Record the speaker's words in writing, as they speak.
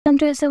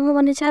welcome to the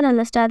Homani channel.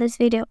 Let's start this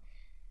video.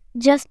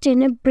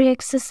 Justin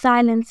breaks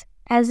silence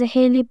as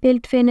Hailey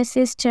Baldwin's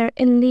sister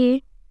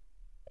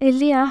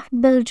Alaia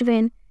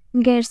Baldwin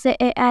gets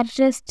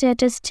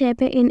arrested.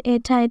 Step in a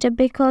tight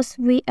because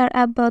we are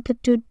about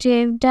to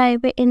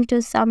dive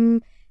into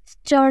some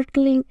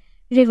startling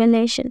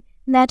revelation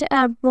that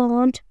are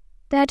bound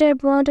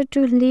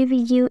to leave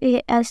you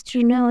a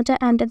astronaut.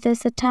 And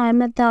this time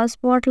the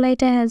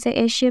spotlight has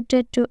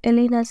shifted to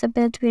Alaia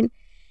Baldwin,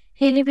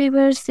 Hailey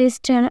Bieber's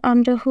sister,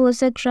 under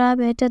whose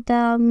gravity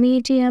the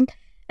medium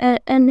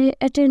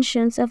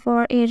attentions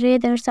for a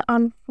rather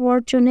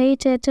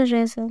unfortunate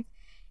reason.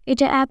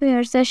 It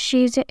appears that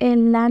she's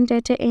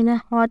landed in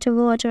hot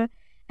water,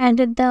 and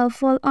the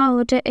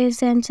fallout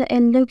isn't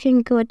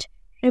looking good.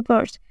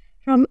 Reports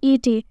from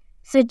ET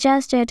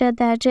suggested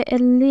that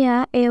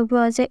Alaia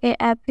was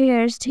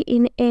appears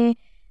in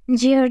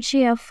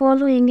Georgia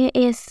following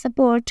a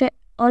support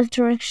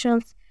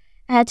alterations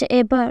at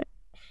a bar.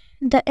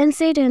 The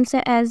incident,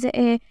 as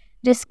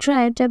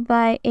described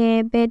by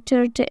a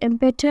veteran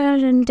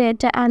and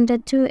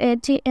to a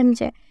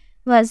TMJ,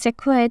 was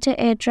quite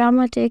a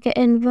dramatic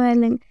and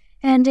violent,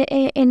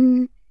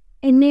 and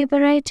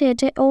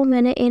inebriated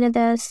woman in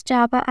the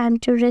staff and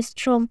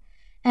tourist room,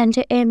 and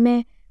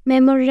a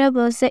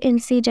memorable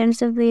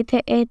incident with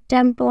a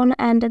tampon,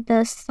 and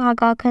the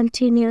saga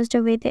continues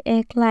with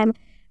a climb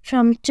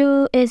from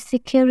to a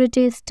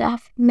security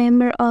staff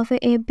member of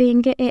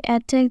being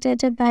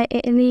attacked by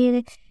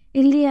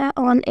Alaia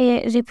on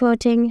a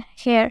reporting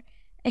hair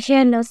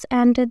loss,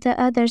 and the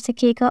others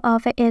kick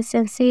off a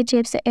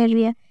sensitive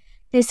area.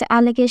 This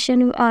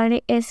allegation are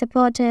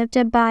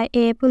supported by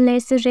a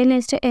police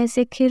released a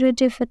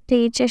security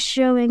footage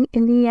showing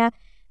Alaia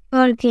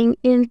walking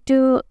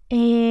into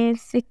a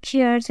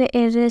secured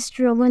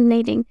restroom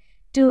leading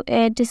to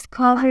a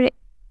discovery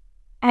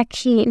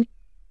akin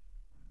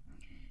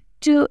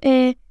to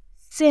a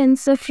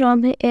scenes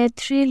from a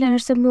thriller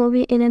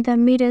movie in the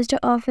midst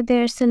of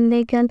their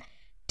legal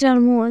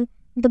turmoil.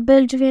 The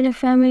Baldwin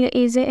family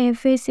is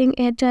facing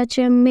a touch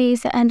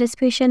maze, and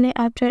especially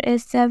after a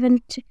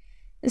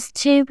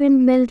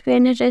Stephen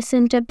Baldwin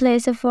recent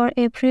place for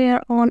a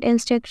prayer on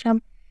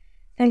Instagram.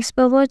 Thanks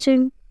for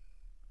watching.